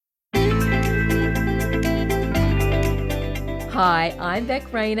Hi, I'm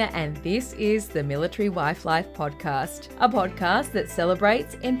Beck Rayner and this is the Military Wife Life Podcast, a podcast that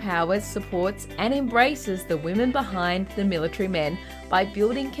celebrates, empowers, supports and embraces the women behind the military men by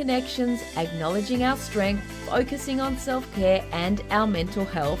building connections, acknowledging our strength, focusing on self-care and our mental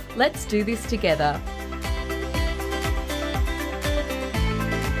health. Let's do this together.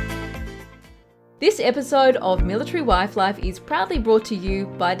 This episode of Military Wife Life is proudly brought to you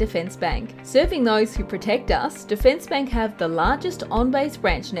by Defence Bank. Serving those who protect us, Defence Bank have the largest on-base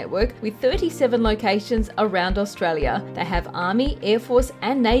branch network with 37 locations around Australia. They have Army, Air Force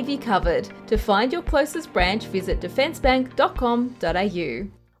and Navy covered. To find your closest branch, visit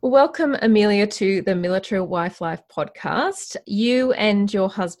defencebank.com.au. Welcome, Amelia, to the Military Wife Life podcast. You and your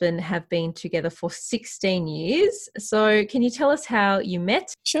husband have been together for 16 years. So can you tell us how you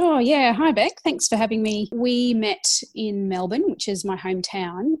met? Sure, yeah. Hi, Beck. Thanks for having me. We met in Melbourne, which is my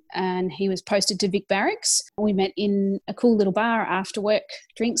hometown, and he was posted to Vic Barracks. We met in a cool little bar after work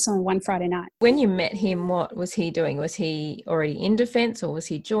drinks on one Friday night. When you met him, what was he doing? Was he already in defence or was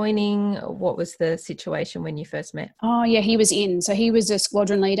he joining? What was the situation when you first met? Oh, yeah, he was in. So he was a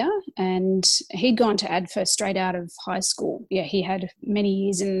squadron leader and he'd gone to ADFA straight out of high school. Yeah, he had many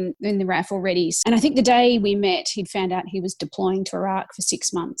years in the RAF already. And I think the day we met, he'd found out he was deploying to Iraq for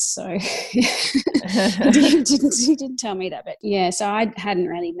 6 months. So he didn't tell me that. But yeah, so I hadn't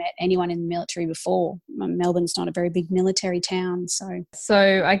really met anyone in the military before. Melbourne's not a very big military town.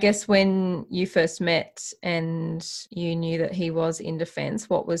 So I guess when you first met and you knew that he was in defence,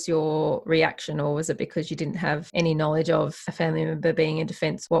 what was your reaction? Or was it because you didn't have any knowledge of a family member being in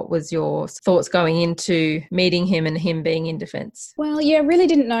defence? What was your thoughts going into meeting him and him being in defence? Well, yeah, I really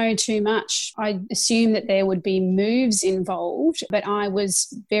didn't know too much. I assumed that there would be moves involved, but I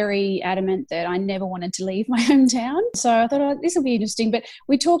was very adamant that I never wanted to leave my hometown. So I thought, this will be interesting. But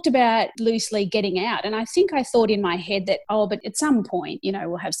we talked about loosely getting out. And I think I thought in my head that, but at some point,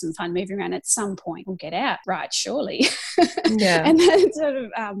 we'll have some fun moving around. At some point, we'll get out. Right, surely. Yeah. And that sort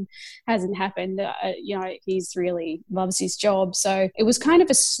of hasn't happened. He's really loves his job. So it was kind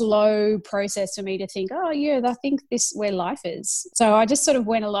of a slow process for me to think, I think this where life is. So I just sort of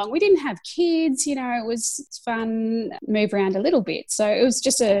went along. We didn't have kids, it was fun, move around a little bit. So it was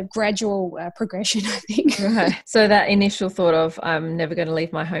just a gradual progression, I think. Right. So that initial thought of I'm never going to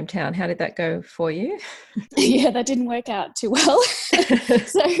leave my hometown, how did that go for you? Yeah, that didn't work out too well.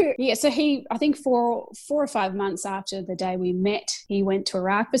 So he, I think 4 or 5 months after the day we met, he went to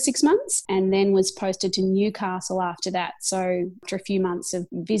Iraq for 6 months and then was posted to Newcastle after that. So after a few months of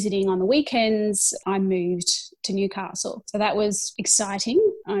visiting on the weekends, I moved to Newcastle. So that was exciting.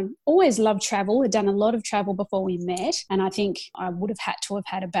 I always loved travel. I'd done a lot of travel before we met. And I think I would have had to have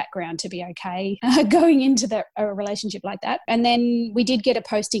had a background to be okay going into a relationship like that. And then we did get a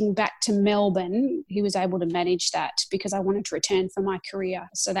posting back to Melbourne. He was able to manage that because I wanted to return for my career.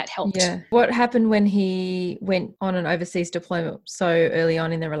 So that helped. Yeah. What happened when he went on an overseas deployment so early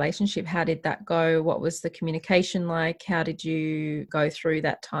on in the relationship? How did that go? What was the communication like? How did you go through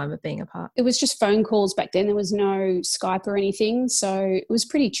that time of being apart? It was just phone calls back then. There was no Skype or anything. So it was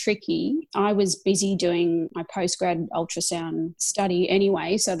pretty tricky. I was busy doing my postgrad ultrasound study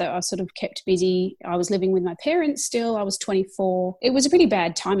anyway, so that I sort of kept busy. I was living with my parents still. I was 24. It was a pretty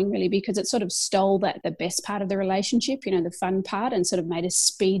bad timing really because it sort of stole the best part of the relationship, the fun part, and sort of made us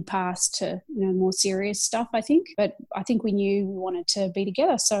speed past to, more serious stuff, I think. But I think we knew we wanted to be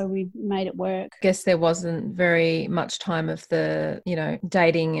together, so we made it work. I guess there wasn't very much time of the,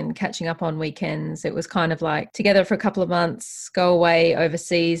 dating and catching up on weekends. It was kind of like together for a couple of months, go away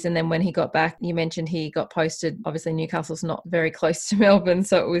overseas. And then when he got back, you mentioned he got posted. Obviously, Newcastle's not very close to Melbourne,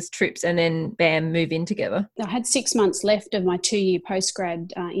 so it was trips and then bam, move in together. I had 6 months left of my 2-year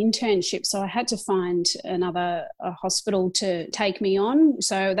postgrad internship, so I had to find another hospital to take me on.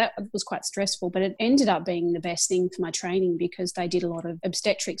 So that was quite stressful, but it ended up being the best thing for my training because they did a lot of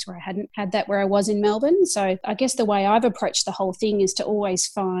obstetrics where I hadn't had that where I was in Melbourne. So I guess the way I've approached the whole thing is to always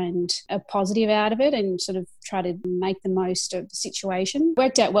find a positive out of it and sort of try to make the most of the situation.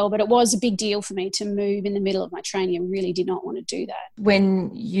 Worked out well, but it was a big deal for me to move in the middle of my training. I really did not want to do that.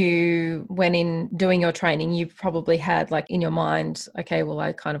 When you went in doing your training, you probably had like in your mind, okay, well,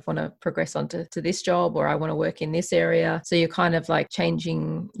 I kind of want to progress onto this job or I want to work in this area. So you're kind of like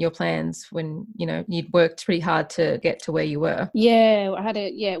changing your plans when, you'd worked pretty hard to get to where you were. Yeah,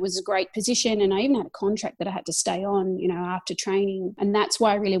 it was a great position and I even had a contract that I had to stay on, after training. And that's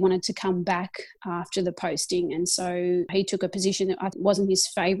why I really wanted to come back after the posting. And so he took a position that wasn't his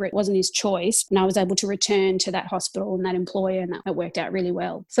favourite, wasn't his choice. And I was able to return to that hospital and that employer, and that worked out really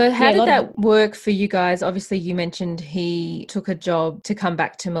well. So how did that work for you guys? Obviously, you mentioned he took a job to come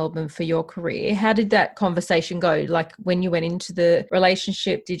back to Melbourne for your career. How did that conversation go? Like when you went into the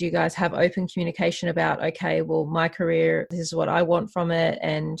relationship, did you guys have open communication about, okay, well, my career, this is what I want from it,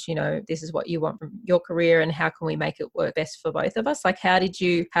 and, you know, this is what you want from your career, and how can we make it work best for both of us? Like, how did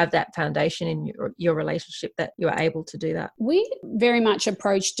you have that foundation in your relationship that you were able to do that? We very much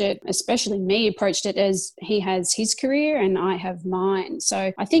approached it, especially me, approached it as he has his career and I have mine.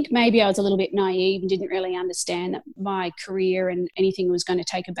 So I think maybe I was a little bit naive and didn't really understand that my career and anything was going to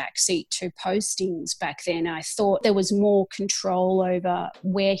take a back seat to postings back then. I thought there was more control over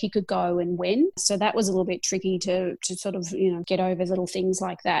where he could go and when. So that was a little bit tricky to sort of, you know, get over little things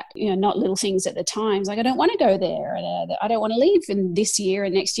like that. You know, not little things at the times. Like, I don't want to go there, and I don't want to leave in this year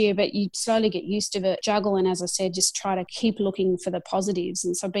and next year, but you slowly get used to the juggle. And as I said, just try to keep looking for the positives.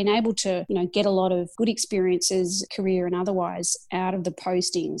 And so I've been able to, you know, get a lot of good experiences, career and otherwise, out of the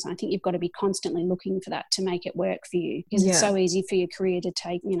postings. I think you've got to be constantly looking for that to make it work for you, because it's so easy for your career to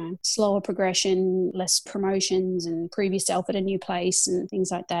take, you know, slower progression, less promotions, and prove yourself at a new place and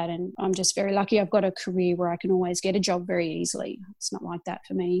things like that. And I'm just very lucky I've got a career where I can always get a job very easily. It's not like that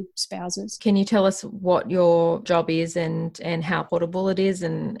for many spouses. Can you tell us what your job is and how portable it is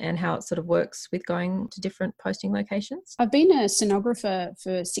and how it sort of works with going to different posting locations? I've been a sonographer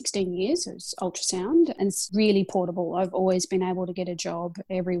for 16 years. It's ultrasound, and it's really portable. I've always been able to get a job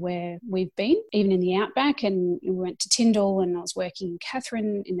everywhere we've been, even in the outback. And we went to Tyndall, and I was working in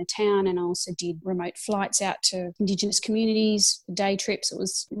Katherine in the town, and I also did remote flights out to Indigenous communities, day trips. It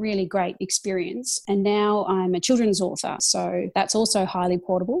was really great experience. And now I'm a children's author. So that's also highly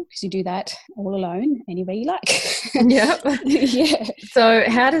portable, because you do that all alone, anywhere you like. Yeah. Yeah. So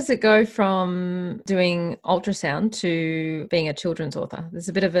how does it go from doing ultrasound to being a children's author? There's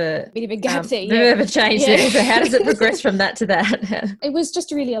a bit of a gap there. Bit of a change there. So how does it progress from that to that? It was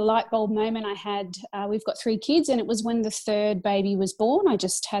just really a light bulb moment I had. We've got 3 kids, and it was when the third baby was born. I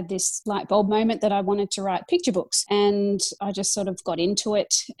just had this light bulb moment that I wanted to write picture books, and I just sort of got into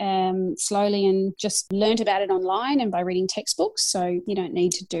it slowly and just learned about it online and by reading textbooks. So you don't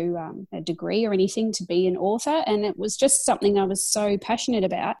need to do a degree or anything to be an author. And it was just something I was so passionate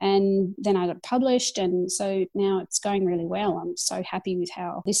about. And then I got published, and so now it's going really well. I'm so happy with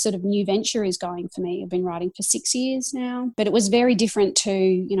how this sort of new venture is going for me. I've been writing for 6 years now, but it was very different to,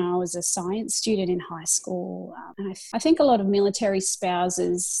 you know, I was a science student in high school. And I think a lot of military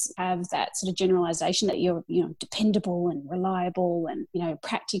spouses have that sort of generalization that you're, you know, dependable and reliable and, you know,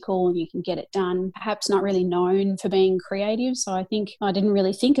 practical, and you can get it done. Perhaps not really known for being creative. So I think I didn't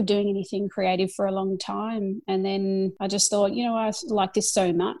really think of doing anything creative for a long time. And then I just thought, you know, I like this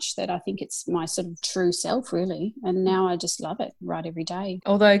so much that I think it's my sort of true self, really. And now I just love it, write every day.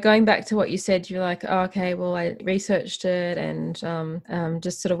 Although going back to what you said, you're like, oh, okay, well, I researched it and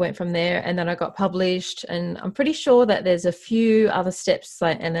just sort of went from there. And then I got published, and I'm pretty sure that there's a few other steps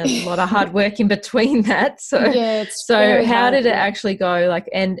and a lot of hard work in between that. So, yeah, so how did it actually go? Like,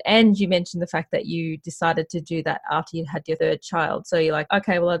 and you mentioned the fact that you decided to do that after you had your third child. So you're like,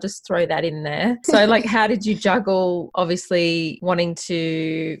 okay, well, I'll just throw that in there. So like, how did you juggle obviously wanting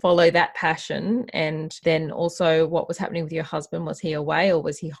to follow that passion, and then also what was happening with your husband? Was he away or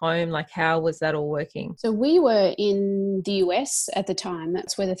was he home? Like, how was that all working? So we were in the US at the time.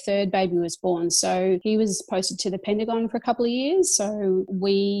 That's where the third baby was born. So he was posted to the Pentagon for a couple of years. So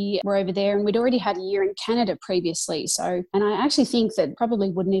we were over there, and we'd already had a year in Canada previously. So, and I actually think that probably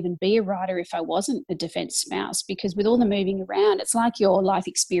wouldn't even be a writer if I wasn't a defence spouse, because with all the moving around, it's like your life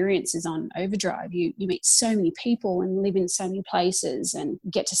experience is on overdrive. You meet so many people and live in so many places and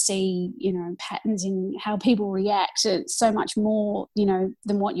get to see, you know, patterns in how people react. It's so much more, you know,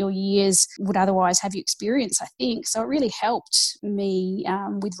 than what your years would otherwise have you experience, I think. So it really helped me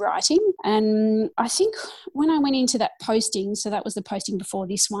with writing. And I think when I went into that posting, so that was the posting before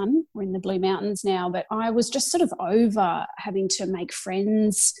this one, we're in the Blue Mountains now, but I was just sort of over having to make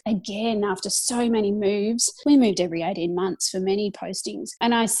friends again after so many moves. We moved every 18 months for many postings.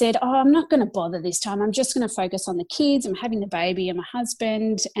 And I said, oh, I'm not going to bother this time. I'm just going to focus on the kids. I'm having the baby and my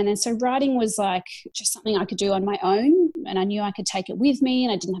husband. And then so writing was like just something I could do on my own, and I knew I could take it with me,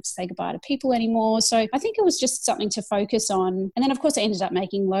 and I didn't have to say goodbye to people anymore. So I think it was just something to focus on. And then of course I ended up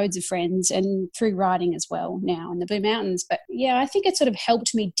making loads of friends, and through writing as well now in the Blue Mountains. But yeah, I think it sort of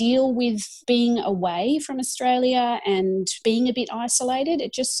helped me deal with being away from Australia and being a bit isolated.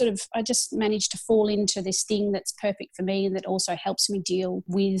 It just sort of, I just managed to fall into this thing that's perfect for me, and that also helps me deal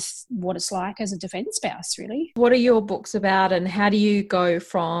with what it's like as a defence spouse, really. What are your books about, and how do you go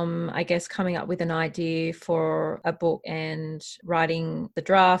from, I guess, coming up with an idea for a book and writing the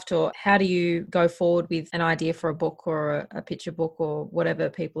draft, or how do you go forward with an idea for a book or a picture book or whatever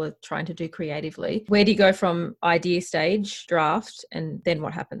people are trying to do creatively? Where do you go from idea stage, draft, and then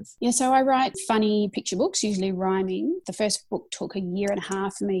what happens? Yeah, so I write funny picture books, usually rhyming. The first book took a year and a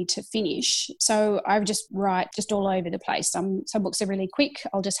half for me to finish. So I just write just all over the place. Some books are really quick.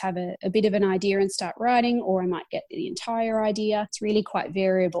 I'll just have a bit of an idea and start writing, or I might get the entire idea. It's really quite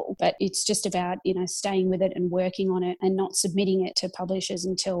variable, but it's just about, staying with it and working on it and not submitting it to publishers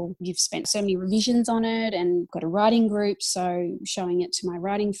until you've spent so many revisions on it and got a writing group. So showing it to my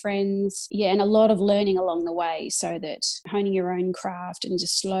writing friends. Yeah, and a lot of learning along the way, so that honing your own craft and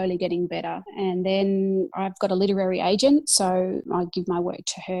just slowly getting better. And then I've got a literary agent, so I give my work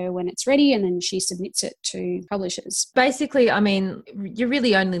to her when it's ready, and then she submits it to publishers. Basically, I mean, you're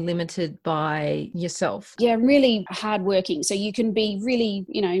really only limited by yourself. Yeah, really hardworking. So you can be really,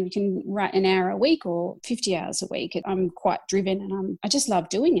 you can write an hour a week or 50 hours a week. I'm quite driven, and I just love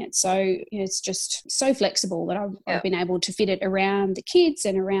doing it. So it's just so flexible that I've been able to fit it around the kids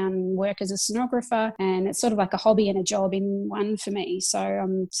and around work as a sonographer. And it's sort of like a hobby and a job in one for me. So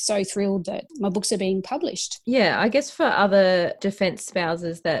I'm so thrilled that my books are being published. Yeah, I guess for other defence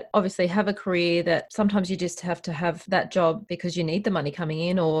spouses that obviously have a career that sometimes you just have to have that job because you need the money coming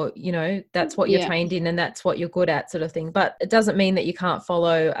in, or, that's what you're trained in and that's what you're good at, sort of thing. But it doesn't mean that you can't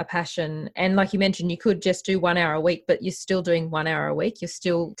follow a passion. And like you mentioned, you could just do 1 hour a week, but you're still doing 1 hour a week. You're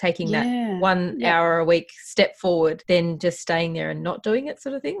still taking that 1 hour a week step forward, then just staying there and not doing it,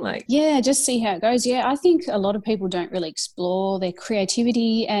 sort of thing. Just see how it goes. Yeah, I think a lot of people don't really explore their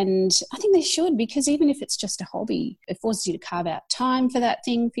creativity, and I think they should, because even if it's just a hobby, it forces you to carve out time for that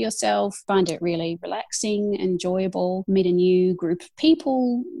thing for yourself, find it really relaxing, enjoyable, meet a new group of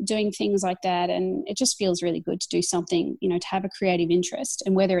people doing things like that. And it just feels really good to do something, to have a creative interest.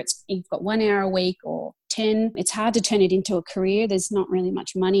 And whether it's you've got 1 hour a week or 10, it's hard to turn it into a career. There's not really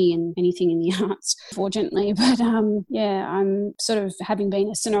much money in anything in the arts, fortunately. But I'm sort of, having been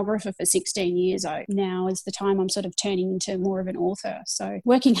a sonographer for 16 years, now is the time I'm sort of turning into more of an author. So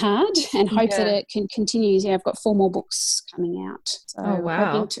working hard and hope that it can continue. Yeah, I've got 4 more books coming out.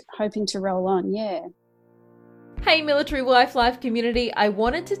 So hoping to roll on. Yeah. Hey Military Wife Life community, I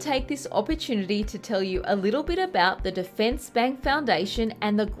wanted to take this opportunity to tell you a little bit about the Defence Bank Foundation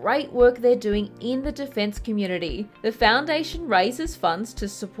and the great work they're doing in the defence community. The foundation raises funds to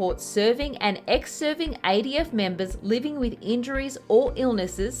support serving and ex-serving ADF members living with injuries or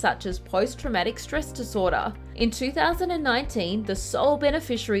illnesses such as post-traumatic stress disorder. In 2019, the sole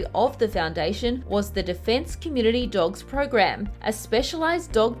beneficiary of the foundation was the Defence Community Dogs Program, a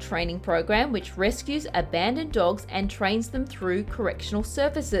specialised dog training program which rescues abandoned dogs and trains them through correctional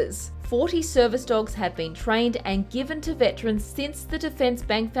services. 40 service dogs have been trained and given to veterans since the Defence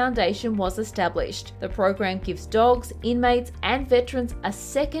Bank Foundation was established. The program gives dogs, inmates and veterans a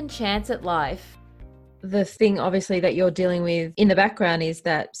second chance at life. The thing obviously that you're dealing with in the background is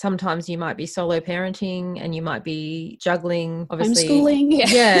that sometimes you might be solo parenting and you might be juggling, obviously. Homeschooling.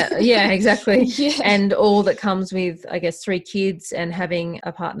 Yeah, exactly. Yeah. And all that comes with, I guess, 3 kids and having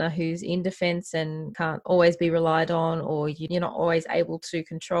a partner who's in defence and can't always be relied on, or you're not always able to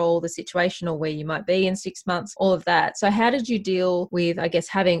control the situation or where you might be in 6 months, all of that. So how did you deal with, I guess,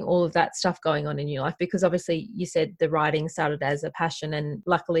 having all of that stuff going on in your life? Because obviously you said the writing started as a passion, and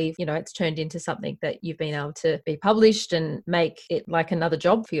luckily, it's turned into something that you've been able to be published and make it like another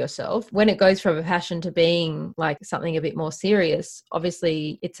job for yourself. When it goes from a passion to being like something a bit more serious,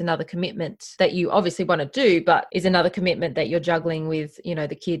 obviously it's another commitment that you obviously want to do, but is another commitment that you're juggling with,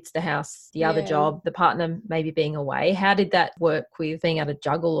 the kids, the house, the other job, the partner maybe being away. How did that work with being able to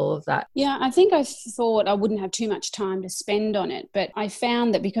juggle all of that? Yeah, I think I thought I wouldn't have too much time to spend on it, but I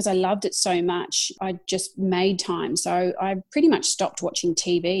found that because I loved it so much, I just made time. So I pretty much stopped watching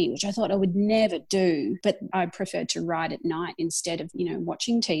TV, which I thought I would never do. But I preferred to write at night instead of,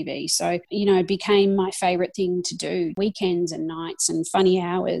 watching TV. So, it became my favorite thing to do, weekends and nights and funny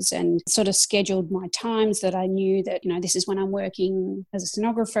hours, and sort of scheduled my times that I knew that, this is when I'm working as a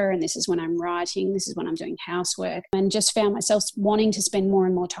sonographer and this is when I'm writing, this is when I'm doing housework, and just found myself wanting to spend more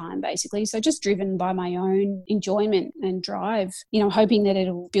and more time basically. So just driven by my own enjoyment and drive, hoping that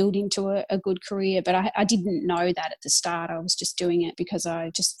it'll build into a good career. But I didn't know that at the start. I was just doing it because I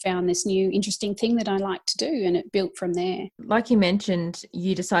just found this new interesting thing that I like to do, and it built from there. Like you mentioned,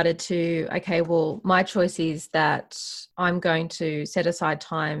 you decided to, okay, well, my choice is that I'm going to set aside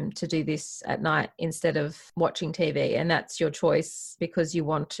time to do this at night instead of watching TV. And that's your choice because you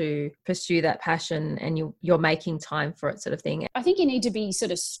want to pursue that passion and you're making time for it, sort of thing. I think you need to be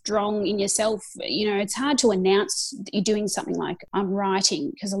sort of strong in yourself. You know, it's hard to announce that you're doing something like I'm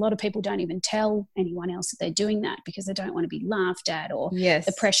writing, because a lot of people don't even tell anyone else that they're doing that because they don't want to be laughed at, or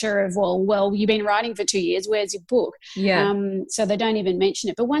the pressure of, well, you've been writing for 2 years, where's your book? So they don't even mention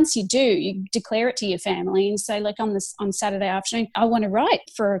it. But once you do, you declare it to your family and say, like, on Saturday afternoon, I want to write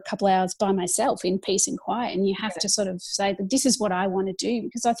for a couple of hours by myself in peace and quiet. And you have to sort of say that this is what I want to do,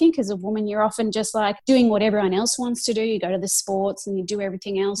 because I think as a woman, you're often just like doing what everyone else wants to do. You go to the sports and you do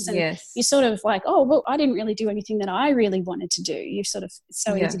everything else. And you're sort of like, oh, well, I didn't really do anything that I really wanted to do. You're sort of, it's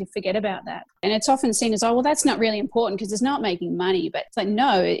so easy to forget about that. And it's often seen as, oh, well, that's not really important because it's not making money. But it's like,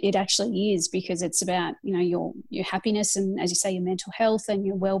 no, it actually is, because it's about, you know, your happiness and, as you say, your mental health and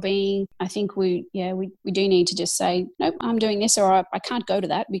your well-being. I think we do need to just say, nope, I'm doing this, or I can't go to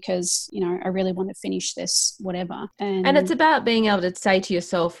that because, you know, I really want to finish this, whatever. And it's about being able to say to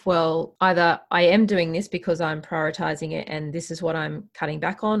yourself, well, either I am doing this because I'm prioritizing it and this is what I'm cutting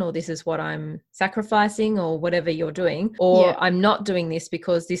back on, or this is what I'm sacrificing, or whatever you're doing, or I'm not doing this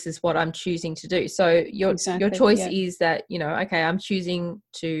because this is what I'm choosing to do. So your choice is that, you know, okay, I'm choosing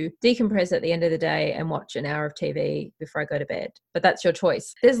to decompress at the end of the day and watch an hour of TV before I go to bed. But that's your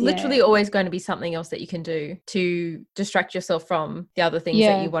choice. There's literally always going to be something else that you can do to distract yourself from the other things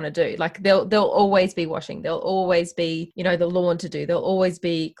that you want to do. Like there'll always be washing. There'll always be, you know, the lawn to do. There'll always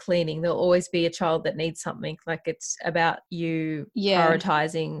be cleaning. There'll always be a child that needs something. Like it's about you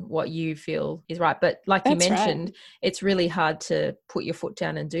prioritizing what you feel is right. But like you mentioned, it's really hard to put your foot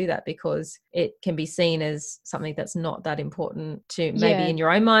down and do that because it can be seen as something that's not that important to maybe in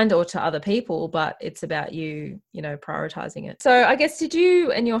your own mind or to other people, but it's about you, you know, prioritizing it. So I guess, did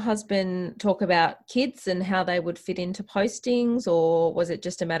you and your husband talk about kids and how they would fit into postings, or was it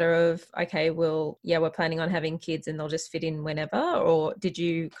just a matter of, okay, well, we're planning on having kids and they'll just fit in whenever, or did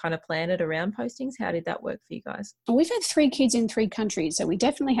you kind of plan it around postings? How did that work for you guys? We've had 3 kids in 3 countries, so we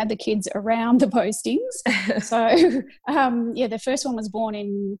definitely had the kids around the postings. So the first one was born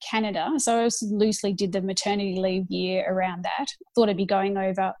in Canada, so I loosely did the maternity leave year around that. Thought I'd be going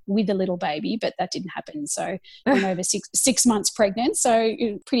over with a little baby, but that didn't happen. So I'm over six months pregnant, so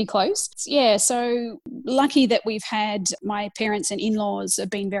pretty close. So lucky that we've had my parents and in-laws have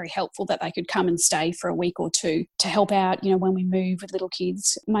been very helpful, that they could come and stay for a week or two to help out, you know, when we move with little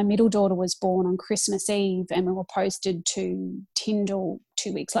kids. My middle daughter was born on Christmas Eve and we were posted to Tyndall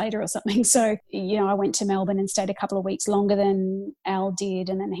 2 weeks later or something. So, you know, I went to Melbourne and stayed a couple of weeks longer than Al did,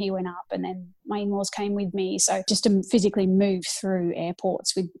 and then he went up, and then my in-laws came with me. So just to physically move through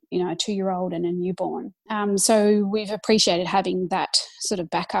airports with, you know, a 2-year-old and a newborn. So we've appreciated having that sort of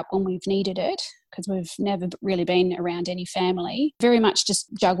backup when we've needed it, because we've never really been around any family. Very much just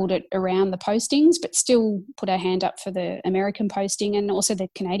juggled it around the postings, but still put our hand up for the American posting and also the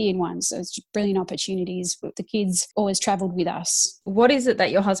Canadian ones. So it's brilliant opportunities. The kids always travelled with us. What is it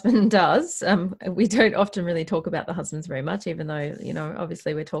that your husband does? We don't often really talk about the husbands very much, even though, you know,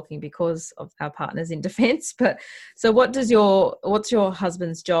 obviously we're talking because of our partners in defence. But so what's your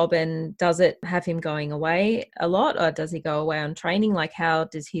husband's job, and does it have him going away a lot, or does he go away on training? Like, how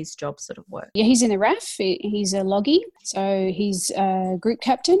does his job sort of work? Yeah, he's in the RAF. He's a loggy. So he's a group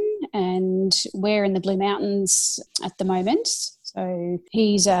captain, and we're in the Blue Mountains at the moment. So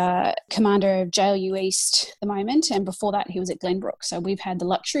he's a commander of JLU East at the moment, and before that he was at Glenbrook. So we've had the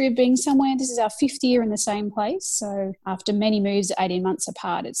luxury of being somewhere. This is our 5th year in the same place. So after many moves 18 months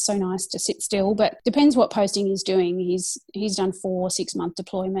apart, it's so nice to sit still. But depends what posting he's doing. He's done 4 6-month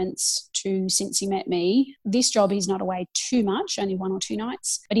deployments, 2 since he met me. This job he's not away too much, only 1 or 2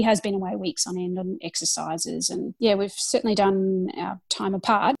 nights, but he has been away weeks on end on exercises. And we've certainly done our time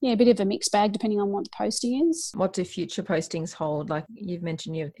apart. A bit of a mixed bag depending on what the posting is. What do future postings hold? Like you've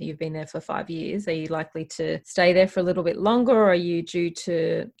mentioned you've been there for 5 years. Are you likely to stay there for a little bit longer, or are you due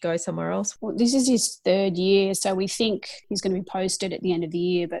to go somewhere else? Well, this is his 3rd year, so we think he's going to be posted at the end of the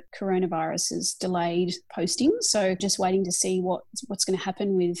year, but coronavirus has delayed posting. So just waiting to see what's going to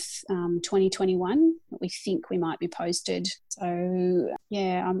happen with 2021. We think we might be posted. So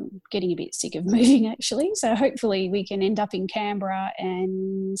I'm getting a bit sick of moving actually. So hopefully we can end up in Canberra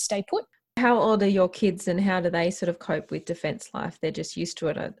and stay put. How old are your kids, and how do they sort of cope with defence life? They're just used to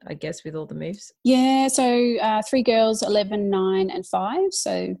it, I guess, with all the moves. So 3 girls, 11, 9 and 5.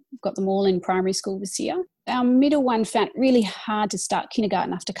 So we've got them all in primary school this year. Our middle one found it really hard to start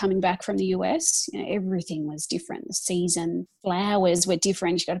kindergarten after coming back from the US. Everything was different. The season, flowers were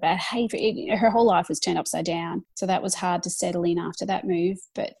different. She got about her whole life was turned upside down. So that was hard to settle in after that move.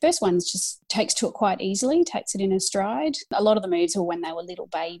 But first one just takes to it quite easily, takes it in a stride. A lot of the moves were when they were little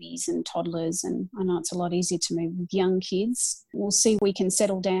babies and toddlers. And I know it's a lot easier to move with young kids. We'll see if we can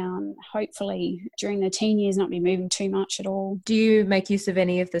settle down, hopefully, during the teen years, not be moving too much at all. Do you make use of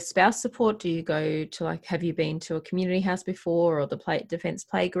any of the spouse support? Do you go to have you been to a community house before, or the defence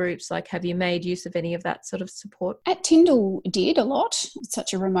play groups? Have you made use of any of that sort of support? At Tyndall did a lot. It's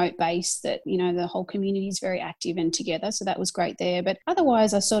such a remote base that, the whole community is very active and together. So that was great there. But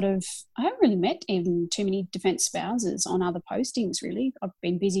otherwise, I haven't really met even too many defence spouses on other postings, really. I've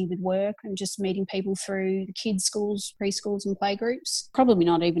been busy with work and just meeting people through the kids' schools, preschools and playgroups. Probably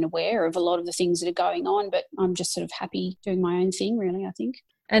not even aware of a lot of the things that are going on, but I'm just sort of happy doing my own thing, really, I think.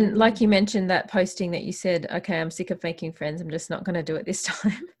 And like you mentioned, that posting that you said, okay, I'm sick of making friends, I'm just not going to do it this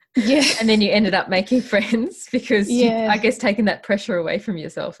time. Yeah. And then you ended up making friends because you, I guess, taking that pressure away from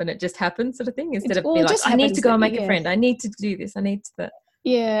yourself, and it just happens, sort of thing, instead of being like, I need to go and make a friend, I need to do this, I need to.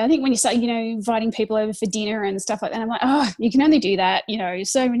 Yeah, I think when you start, inviting people over for dinner and stuff like that, I'm like, you can only do that,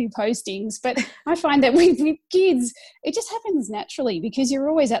 so many postings. But I find that with kids, it just happens naturally because you're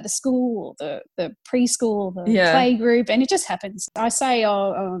always at the school, the preschool, the play group, and it just happens. I say,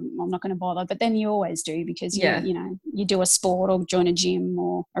 I'm not going to bother, but then you always do because, you do a sport or join a gym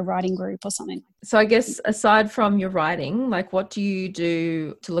or a writing group or something. So I guess aside from your writing, what do you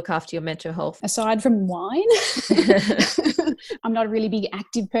do to look after your mental health? Aside from wine, I'm not a really big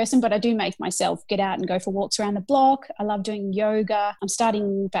active person, but I do make myself get out and go for walks around the block. I love doing yoga. I'm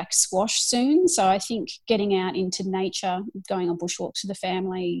starting back squash soon. So I think getting out into nature, going on bushwalks with the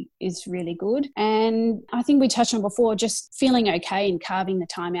family is really good. And I think we touched on before, just feeling okay and carving the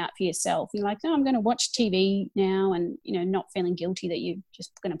time out for yourself. You're like, no, I'm going to watch TV now, and, not feeling guilty that you're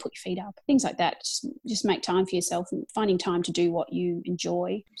just going to put your feet up. Things like that. Just make time for yourself and finding time to do what you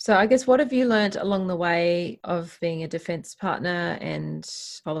enjoy. So I guess, what have you learned along the way of being a defence partner and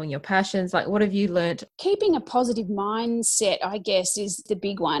following your passions? What have you learned? Keeping a positive mindset, I guess, is the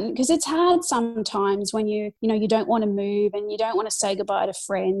big one, because it's hard sometimes when you don't want to move and you don't want to say goodbye to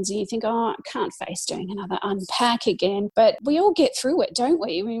friends and you think, I can't face doing another unpack again. But we all get through it, don't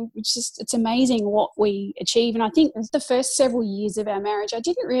we? I mean, it's amazing what we achieve. And I think the first several years of our marriage, I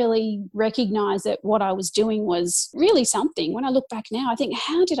didn't really recognise that what I was doing was really something. When I look back now, I think,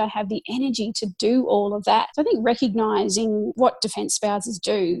 how did I have the energy to do all of that? So I think recognising what defence spouses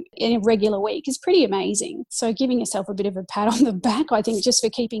do in a regular week is pretty amazing. So giving yourself a bit of a pat on the back, I think, just for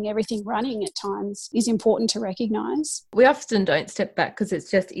keeping everything running at times is important to recognise. We often don't step back because it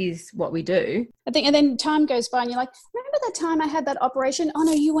just is what we do. I think, and then time goes by and you're like, remember that time I had that operation? Oh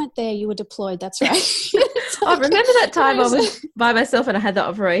no, you weren't there, you were deployed, that's right. I remember that time I was by myself and I had that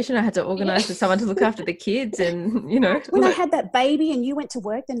operation. I had to organise for someone to look after the kids, and when I had that baby and you went to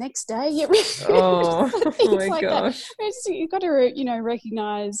work the next day. Oh my gosh. You've got to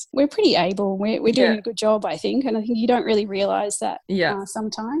recognise we're pretty able. We're doing a good job, I think, and I think you don't really realise that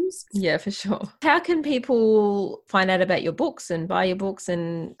sometimes. Yeah, for sure. How can people find out about your books and buy your books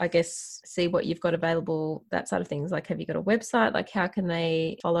and, I guess, see what you've got available, that side of things? Have you got a website? How can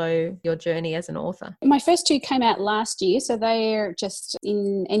they follow your journey as an author? My first two came out last year, so they're just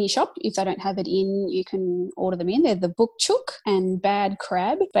in any shop. If they don't have it in, you can order them in. They're The Book Chook and Bad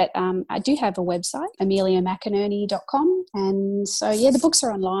Crab. But I do have a website, ameliamcinerney.com. And so, the books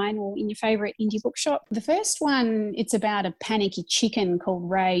are online or in your favourite indie bookshop. The first one, it's about a panicky chicken called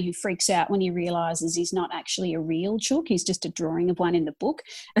Ray who freaks out when he realises he's not actually a real chook. He's just a drawing of one in the book.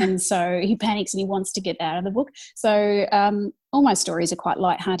 And so he panics and he wants to get out of the book. So all my stories are quite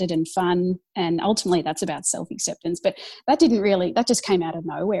lighthearted and fun, and ultimately that's about self-acceptance. But that just came out of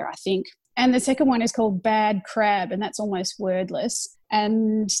nowhere, I think. And the second one is called Bad Crab, and that's almost wordless.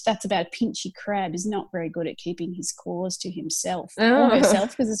 And that's about a pinchy crab is not very good at keeping his claws to himself or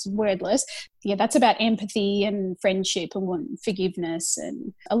herself, because it's wordless. Yeah, that's about empathy and friendship and forgiveness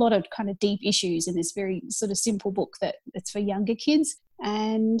and a lot of kind of deep issues in this very sort of simple book that's for younger kids.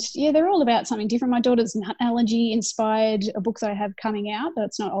 And they're all about something different. My daughter's nut allergy inspired a book that I have coming out, but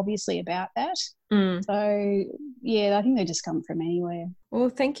it's not obviously about that. So, I think they just come from anywhere. Well,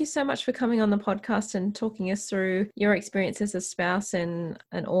 thank you so much for coming on the podcast and talking us through your experience as a spouse and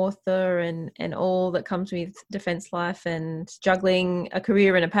an author and all that comes with defence life and juggling a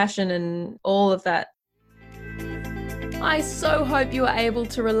career and a passion and all of that. I so hope you are able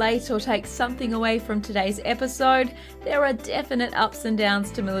to relate or take something away from today's episode. There are definite ups and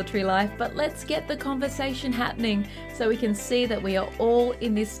downs to military life, but let's get the conversation happening so we can see that we are all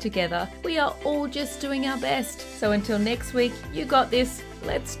in this together. We are all just doing our best. So until next week, you got this.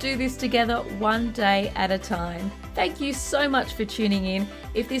 Let's do this together one day at a time. Thank you so much for tuning in.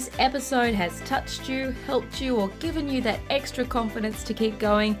 If this episode has touched you, helped you, or given you that extra confidence to keep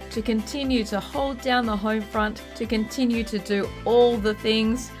going, to continue to hold down the home front, to continue to do all the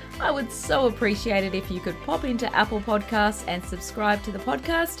things, I would so appreciate it if you could pop into Apple Podcasts and subscribe to the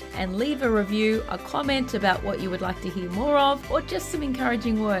podcast and leave a review, a comment about what you would like to hear more of, or just some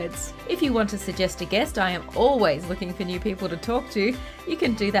encouraging words. If you want to suggest a guest, I am always looking for new people to talk to. You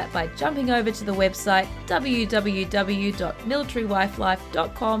can do that by jumping over to the website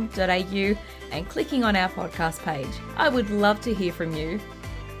www.militaryWifeLife.com.au and clicking on our podcast page. I would love to hear from you.